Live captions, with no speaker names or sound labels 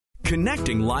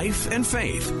Connecting life and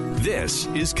faith. This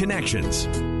is Connections.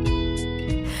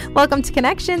 Welcome to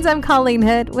Connections. I'm Colleen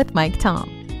Hood with Mike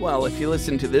Tom. Well, if you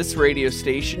listen to this radio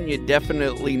station, you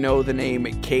definitely know the name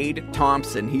Cade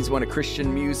Thompson. He's one of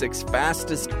Christian music's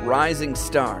fastest rising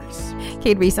stars.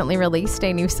 Cade recently released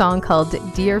a new song called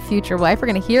Dear Future Wife. We're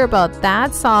going to hear about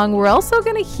that song. We're also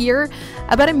going to hear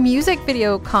about a music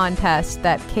video contest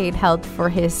that Cade held for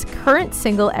his current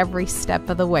single, Every Step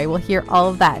of the Way. We'll hear all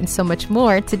of that and so much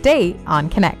more today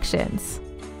on Connections.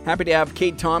 Happy to have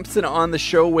Cade Thompson on the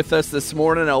show with us this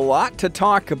morning. A lot to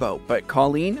talk about, but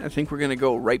Colleen, I think we're going to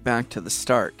go right back to the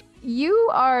start. You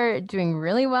are doing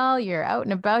really well. You're out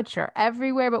and about. You're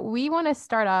everywhere. But we want to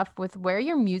start off with where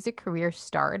your music career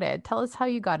started. Tell us how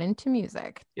you got into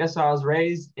music. Yes, I was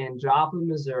raised in Joplin,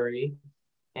 Missouri,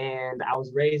 and I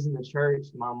was raised in the church.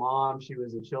 My mom, she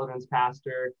was a children's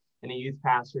pastor and a youth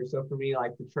pastor. So for me,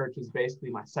 like, the church was basically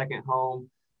my second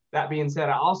home. That being said,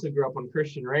 I also grew up on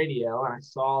Christian radio, and I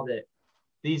saw that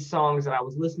these songs that I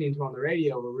was listening to on the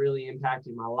radio were really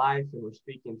impacting my life and were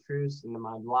speaking truths into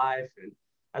my life. And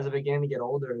as I began to get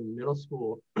older in middle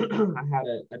school, I had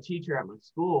a teacher at my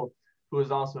school who was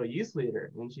also a youth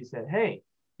leader. And she said, "Hey,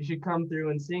 you should come through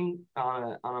and sing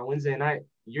on a Wednesday night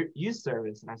youth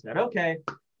service." And I said, "Okay."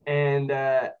 And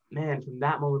man, from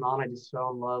that moment on, I just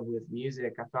fell in love with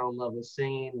music. I fell in love with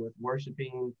singing, with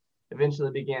worshiping.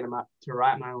 Eventually began to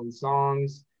write my own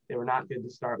songs. They were not good to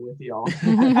start with, y'all. It's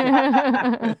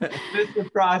the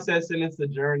process and it's the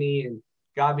journey. And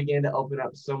God began to open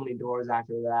up so many doors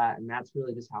after that. And that's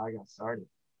really just how I got started.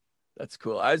 That's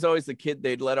cool. I was always the kid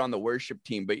they'd let on the worship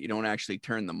team, but you don't actually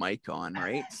turn the mic on,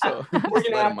 right? So we're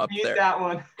going to have to use there. That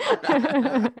one.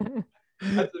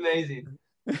 That's amazing.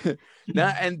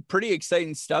 And pretty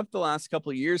exciting stuff the last couple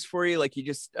of years for you. Like, you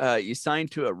just you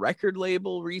signed to a record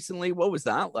label recently. What was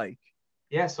that like?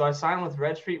 Yeah, so I signed with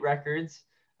Red Street Records,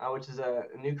 which is a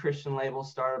new Christian label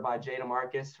started by Jada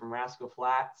Marcus from Rascal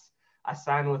Flatts. I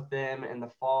signed with them in the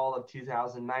fall of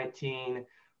 2019,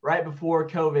 right before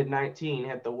COVID-19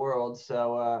 hit the world.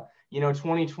 So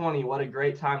 2020, what a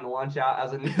great time to launch out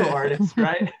as a new artist,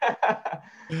 right?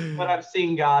 But I've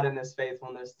seen God in his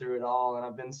faithfulness through it all. And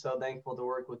I've been so thankful to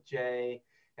work with Jay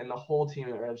and the whole team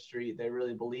at Red Street. They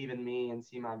really believe in me and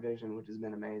see my vision, which has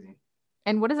been amazing.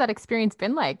 And what has that experience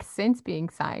been like since being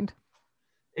signed?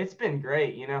 It's been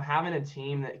great. Having a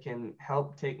team that can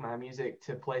help take my music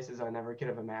to places I never could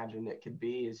have imagined it could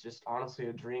be is just honestly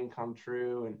a dream come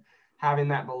true. And having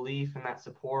that belief and that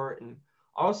support, and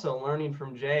also learning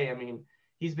from Jay. I mean,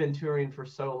 he's been touring for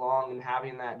so long, and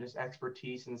having that just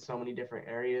expertise in so many different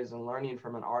areas and learning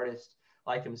from an artist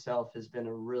like himself has been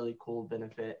a really cool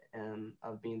benefit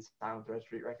of being signed with Red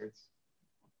Street Records.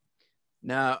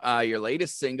 Now, your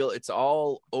latest single, it's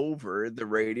all over the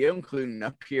radio, including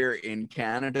up here in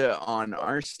Canada on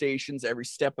our stations every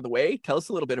step of the way. Tell us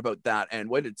a little bit about that and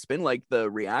what it's been like, the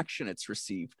reaction it's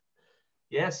received.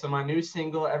 Yeah, so my new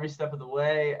single, Every Step of the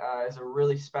Way, is a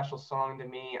really special song to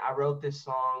me. I wrote this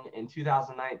song in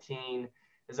 2019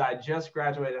 as I just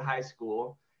graduated high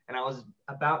school, and I was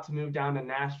about to move down to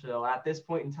Nashville. At this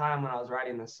point in time when I was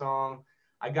writing the song,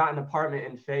 I got an apartment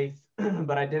in Faith,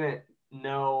 but I didn't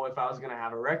know if I was going to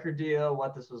have a record deal,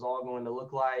 what this was all going to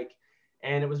look like.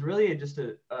 And it was really just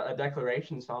a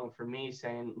declaration song for me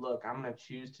saying, look, I'm going to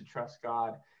choose to trust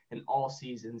God in all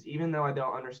seasons. Even though I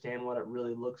don't understand what it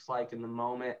really looks like in the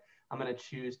moment, I'm going to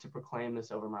choose to proclaim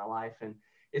this over my life. And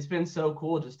it's been so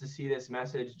cool just to see this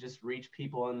message just reach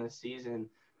people in this season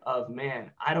of,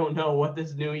 man, I don't know what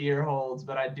this new year holds,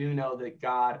 but I do know that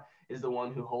God is the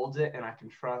one who holds it, and I can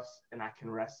trust and I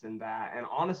can rest in that. And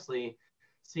honestly,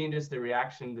 seeing just the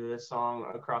reaction to this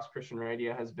song across Christian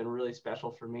radio has been really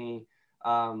special for me.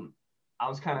 I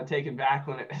was kind of taken back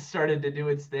when it started to do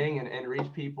its thing and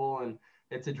reach people, and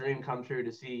it's a dream come true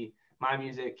to see my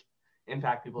music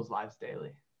impact people's lives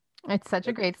daily. It's such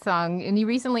a great song. And you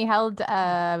recently held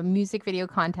music video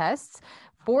contests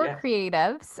for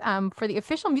creatives for the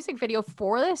official music video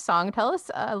for this song. Tell us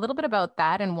a little bit about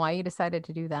that and why you decided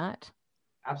to do that.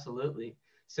 Absolutely.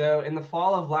 So in the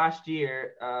fall of last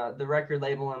year, the record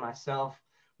label and myself,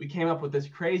 we came up with this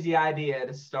crazy idea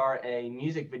to start a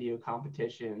music video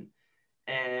competition.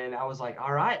 And I was like,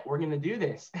 all right, we're going to do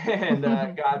this. And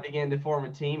God began to form a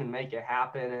team and make it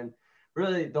happen. And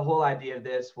really the whole idea of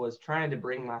this was trying to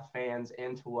bring my fans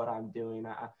into what I'm doing.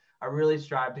 I really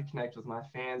strive to connect with my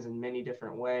fans in many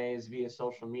different ways via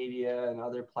social media and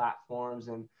other platforms.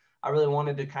 And I really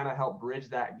wanted to kind of help bridge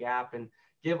that gap and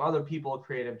give other people a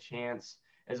creative chance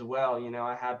as well.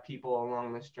 I have people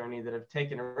along this journey that have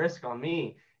taken a risk on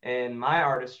me and my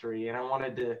artistry, and I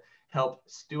wanted to help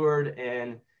steward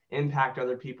and impact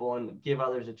other people and give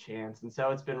others a chance. And so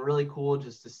it's been really cool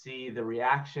just to see the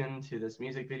reaction to this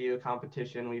music video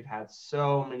competition. We've had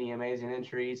so many amazing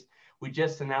entries. We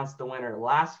just announced the winner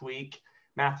last week.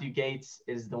 Matthew Gates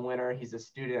is the winner. He's a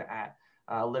student at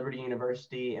Liberty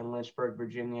University in Lynchburg,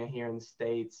 Virginia, here in the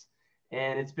States.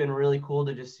 And it's been really cool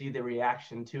to just see the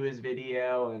reaction to his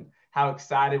video and how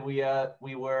excited we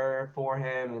were for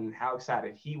him and how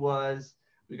excited he was.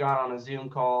 We got on a Zoom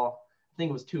call, I think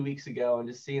it was 2 weeks ago, and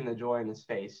just seeing the joy in his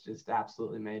face just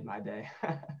absolutely made my day.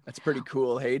 That's pretty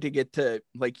cool. Hey, to get to,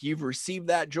 like, you've received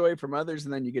that joy from others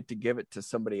and then you get to give it to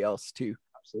somebody else too.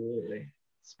 Absolutely.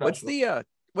 Special.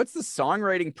 What's the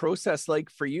songwriting process like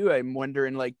for you? I'm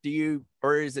wondering, like,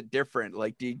 or is it different?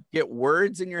 Like, do you get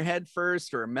words in your head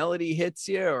first, or a melody hits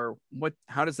you, or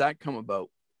how does that come about?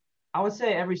 I would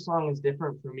say every song is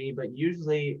different for me, but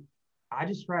usually I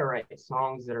just try to write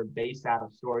songs that are based out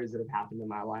of stories that have happened in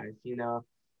my life. You know,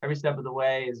 Every Step of the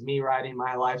Way is me writing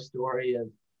my life story of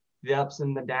the ups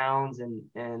and the downs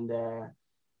and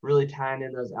really tying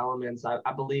in those elements.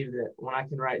 I believe that when I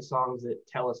can write songs that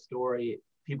tell a story,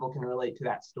 people can relate to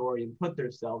that story and put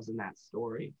themselves in that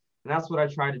story. And that's what I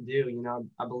try to do. You know,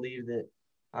 I believe that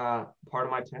part of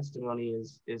my testimony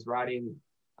is writing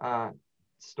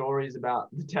stories about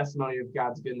the testimony of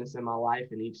God's goodness in my life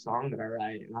in each song that I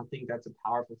write. And I think that's a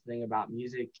powerful thing about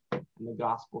music and the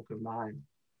gospel combined.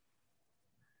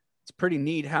 It's pretty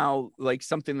neat how, like,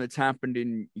 something that's happened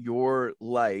in your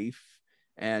life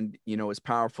and, you know, is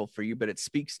powerful for you, but it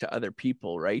speaks to other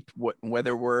people, right?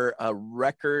 Whether we're a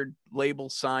record label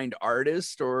signed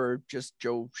artist or just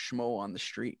Joe Schmo on the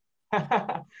street.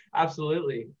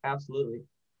 Absolutely.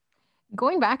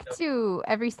 Going back to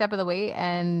Every Step of the Way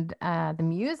and the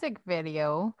music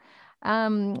video,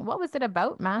 what was it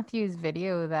about Matthew's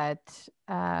video that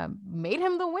made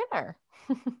him the winner?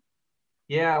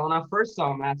 Yeah, when I first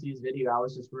saw Matthew's video, I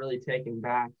was just really taken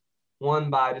back. One,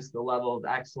 by just the level of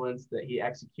excellence that he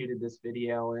executed this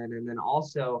video in, and then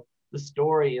also the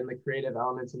story and the creative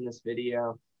elements in this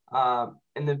video.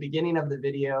 In the beginning of the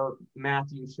video,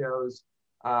 Matthew shows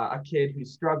a kid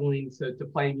who's struggling to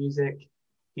play music.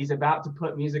 He's about to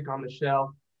put music on the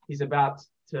shelf. He's about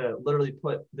to literally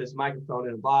put this microphone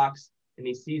in a box, and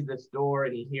he sees this door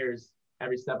and he hears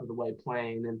Every Step of the Way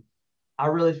playing. And I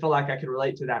really feel like I could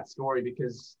relate to that story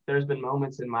because there's been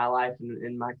moments in my life and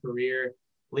in my career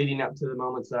leading up to the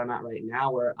moments that I'm at right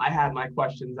now where I had my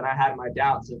questions and I had my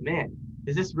doubts of, man,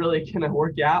 is this really going to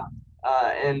work out?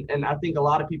 And I think a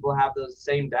lot of people have those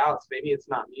same doubts. Maybe it's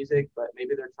not music, but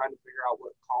maybe they're trying to figure out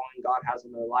what calling God has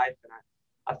in their life. And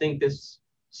I think this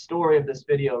story of this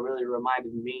video really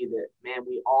reminded me that, man,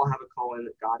 we all have a calling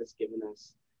that God has given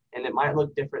us. And it might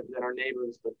look different than our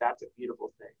neighbors, but that's a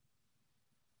beautiful thing.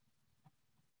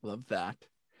 Love that.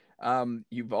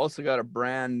 You've also got a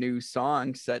brand new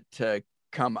song set to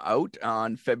come out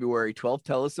on February 12th.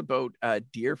 Tell us about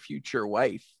Dear Future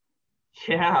Wife.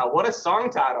 Yeah, what a song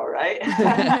title, right?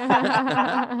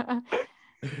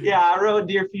 Yeah, I wrote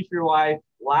Dear Future Wife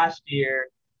last year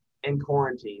in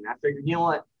quarantine. I figured, you know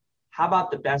what? How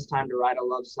about the best time to write a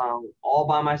love song all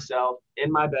by myself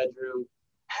in my bedroom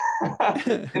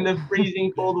in the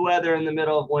freezing cold weather in the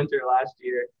middle of winter last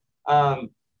year.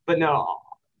 But no,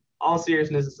 all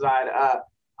seriousness aside,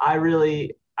 I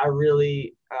really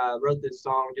wrote this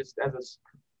song just as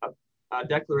a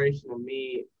declaration of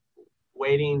me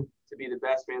waiting to be the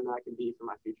best man that I can be for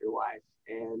my future wife.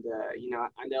 And, you know,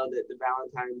 I know that the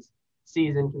Valentine's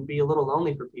season can be a little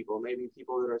lonely for people, maybe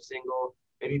people that are single,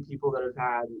 maybe people that have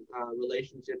had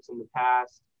relationships in the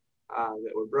past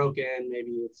that were broken,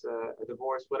 maybe it's a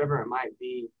divorce, whatever it might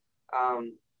be.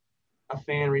 A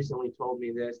fan recently told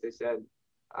me this. They said,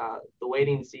 the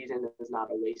waiting season is not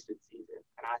a wasted season.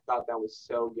 And I thought that was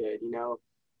so good. You know,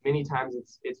 many times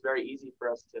it's very easy for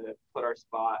us to put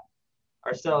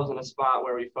ourselves in a spot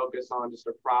where we focus on just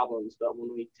our problems. But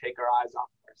when we take our eyes off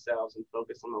of ourselves and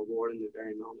focus on the Lord in the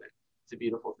very moment, it's a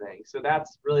beautiful thing. So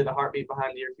that's really the heartbeat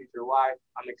behind Dear Future Wife.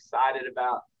 I'm excited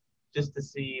about just to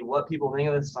see what people think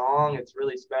of the song. It's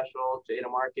really special. Jada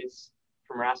Marcus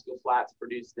from Rascal Flatts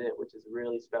produced it, which is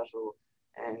really special.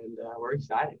 And we're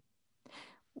excited.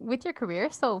 With your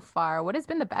career so far, what has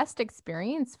been the best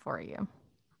experience for you?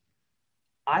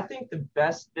 I think the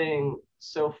best thing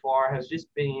so far has just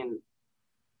been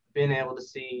able to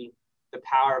see the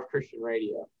power of Christian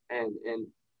radio and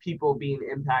people being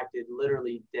impacted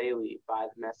literally daily by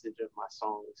the message of my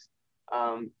songs.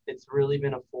 It's really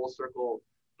been a full circle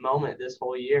moment this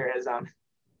whole year as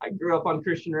I grew up on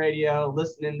Christian radio,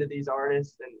 listening to these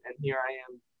artists, and here I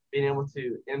am being able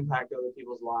to impact other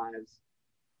people's lives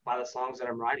by the songs that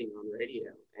I'm writing on radio.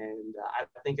 And I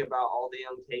think about all the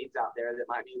young kids out there that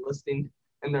might be listening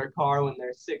in their car when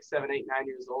they're 6, 7, 8, 9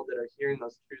 years old that are hearing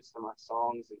those truths in my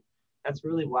songs. And that's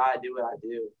really why I do what I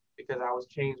do, because I was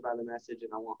changed by the message,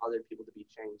 and I want other people to be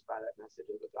changed by that message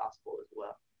of the gospel as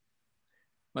well.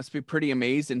 Must be pretty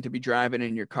amazing to be driving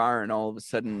in your car and all of a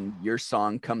sudden your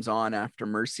song comes on after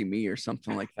Mercy Me or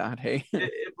something like that. Hey,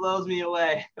 it blows me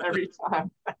away every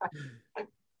time.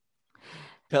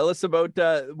 Tell us about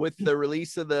with the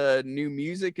release of the new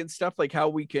music and stuff, like how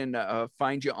we can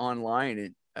find you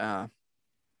online. And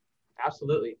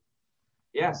Absolutely.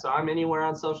 Yeah, so I'm anywhere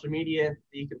on social media.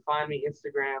 You can find me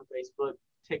Instagram, Facebook,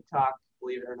 TikTok,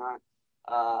 believe it or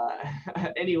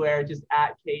not. Anywhere, just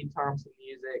at Cade Thompson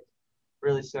Music.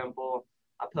 Really simple.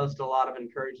 I post a lot of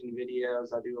encouraging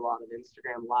videos. I do a lot of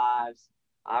Instagram lives.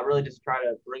 I really just try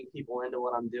to bring people into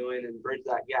what I'm doing and bridge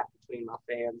that gap between my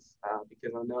fans,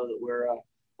 because I know that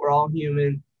we're all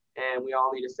human and we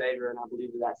all need a savior, and I believe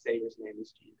that savior's name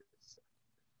is Jesus.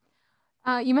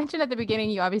 You mentioned at the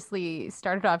beginning, you obviously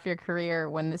started off your career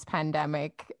when this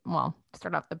pandemic,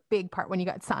 started off the big part when you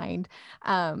got signed,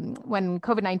 when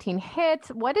COVID-19 hit.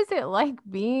 What is it like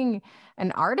being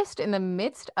an artist in the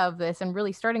midst of this and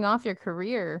really starting off your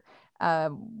career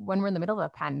when we're in the middle of a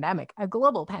pandemic, a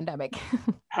global pandemic?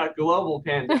 A global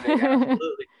pandemic,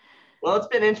 absolutely. Well, it's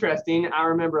been interesting. I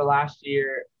remember last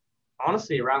year,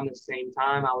 honestly, around the same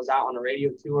time, I was out on a radio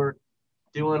tour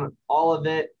doing all of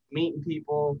it, meeting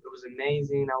people. It was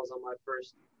amazing. I was on my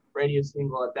first radio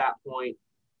single at that point.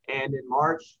 And in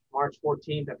March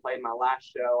 14th, I played my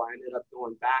last show. I ended up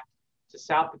going back to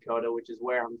South Dakota, which is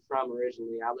where I'm from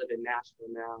originally. I live in Nashville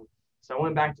now. So I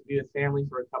went back to be with family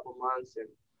for a couple months. And,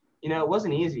 it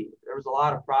wasn't easy. There was a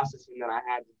lot of processing that I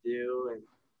had to do and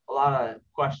a lot of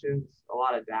questions, a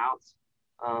lot of doubts.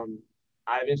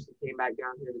 I eventually came back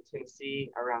down here to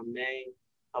Tennessee around May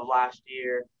of last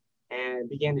year and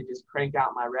began to just crank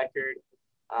out my record.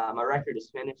 My record is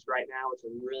finished right now, which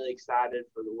I'm really excited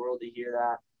for the world to hear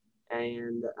that.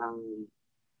 And,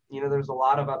 there's a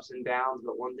lot of ups and downs,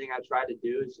 but one thing I try to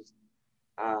do is just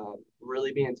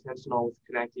really be intentional with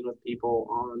connecting with people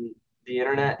on the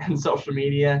internet and social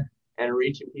media and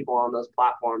reaching people on those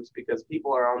platforms, because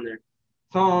people are on their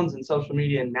phones and social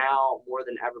media now more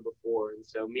than ever before. And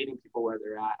so meeting people where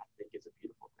they're at, I think is a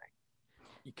beautiful thing.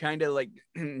 You kind of like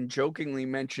jokingly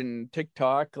mentioned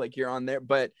TikTok, like you're on there,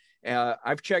 but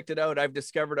I've checked it out. I've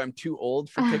discovered I'm too old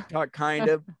for TikTok, kind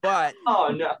of, but oh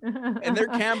no. And there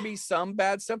can be some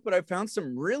bad stuff, but I found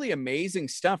some really amazing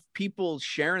stuff. People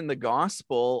sharing the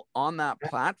gospel on that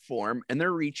platform, and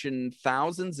they're reaching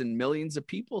thousands and millions of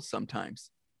people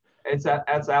sometimes. That's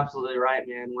absolutely right,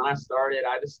 man. When I started,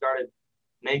 I just started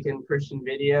making Christian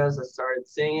videos. I started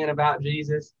singing about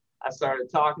Jesus. I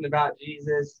started talking about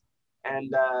Jesus.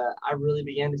 And I really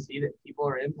began to see that people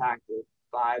are impacted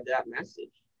by that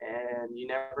message. And you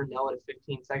never know what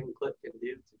a 15-second clip can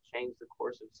do to change the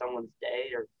course of someone's day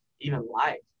or even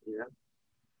life,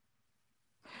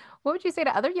 What would you say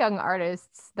to other young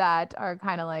artists that are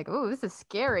kind of like, oh, this is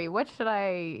scary. What should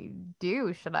I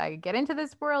do? Should I get into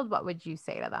this world? What would you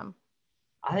say to them?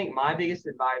 I think my biggest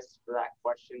advice for that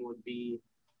question would be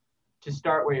to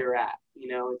start where you're at.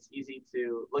 It's easy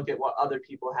to look at what other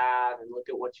people have and look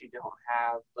at what you don't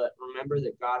have, but remember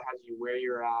that God has you where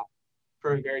you're at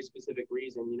for a very specific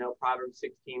reason. Proverbs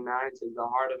 16:9 says, the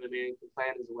heart of a man can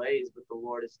plan his ways, but the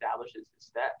Lord establishes his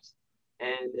steps.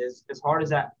 And as hard as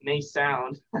that may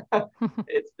sound,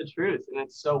 it's the truth, and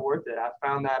it's so worth it. I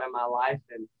found that in my life,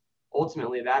 and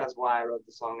ultimately that is why I wrote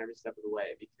the song Every Step of the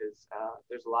Way, because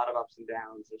there's a lot of ups and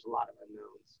downs, there's a lot of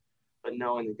unknowns. But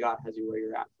knowing that God has you where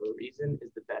you're at for a reason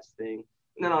is the best thing.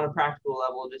 And then on a practical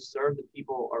level, just serve the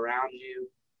people around you,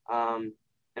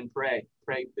 and pray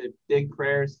the big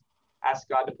prayers. Ask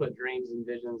God to put dreams and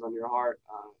visions on your heart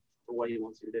for what he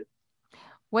wants you to do.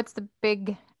 What's the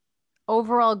big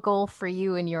overall goal for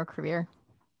you in your career?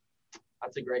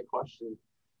 That's a great question.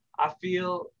 I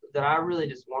feel that I really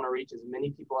just want to reach as many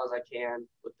people as I can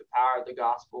with the power of the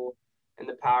gospel and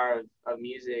the power of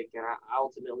music. And I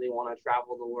ultimately want to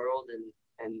travel the world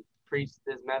and preach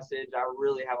this message. I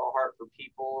really have a heart for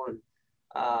people, and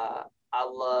I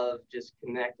love just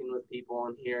connecting with people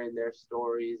and hearing their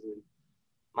stories. And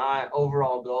my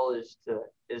overall goal is to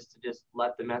just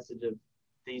let the message of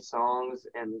these songs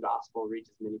and the gospel reach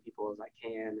as many people as I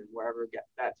can. And wherever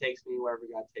that takes me, wherever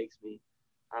God takes me,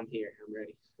 I'm here. I'm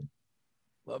ready.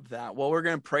 Love that. Well, we're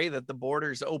going to pray that the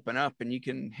borders open up and you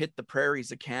can hit the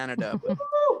prairies of Canada. But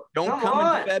don't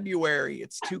come in February.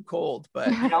 It's too cold. But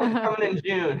I'm coming in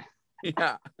June.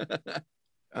 Yeah.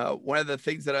 One of the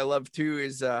things that I love too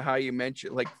is how you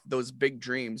mentioned like those big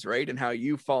dreams, right? And how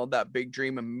you followed that big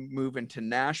dream and moving to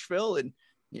Nashville. And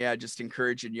Yeah, just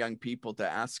encouraging young people to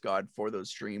ask God for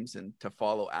those dreams and to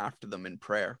follow after them in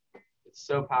prayer. It's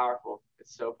so powerful.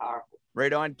 It's so powerful.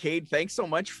 Right on, Cade. Thanks so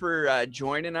much for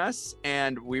joining us.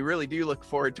 And we really do look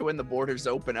forward to when the borders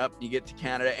open up and you get to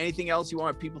Canada. Anything else you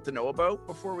want people to know about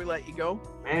before we let you go?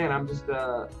 Man,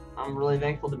 I'm really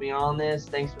thankful to be on this.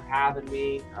 Thanks for having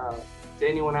me. To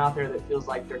anyone out there that feels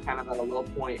like they're kind of at a low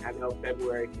point, I know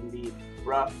February can be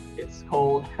rough. It's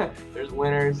cold. There's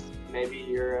winters. Maybe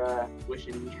you're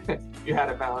wishing you had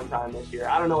a Valentine this year.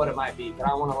 I don't know what it might be, but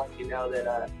I want to let you know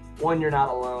that, one, you're not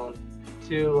alone.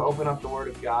 Two, open up the Word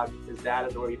of God, because that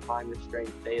is where you find your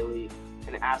strength daily,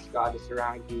 and ask God to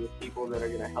surround you with people that are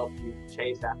going to help you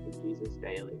chase after Jesus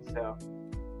daily. So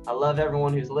I love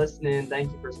everyone who's listening.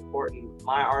 Thank you for supporting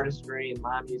my artistry and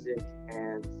my music.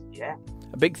 And yeah.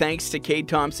 A big thanks to Cade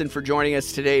Thompson for joining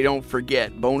us today. Don't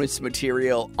forget, bonus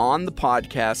material on the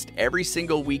podcast every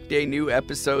single weekday, new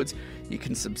episodes. You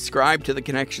can subscribe to the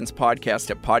Connections podcast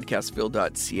at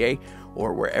podcastville.ca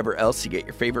or wherever else you get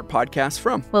your favorite podcasts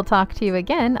from. We'll talk to you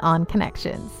again on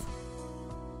Connections.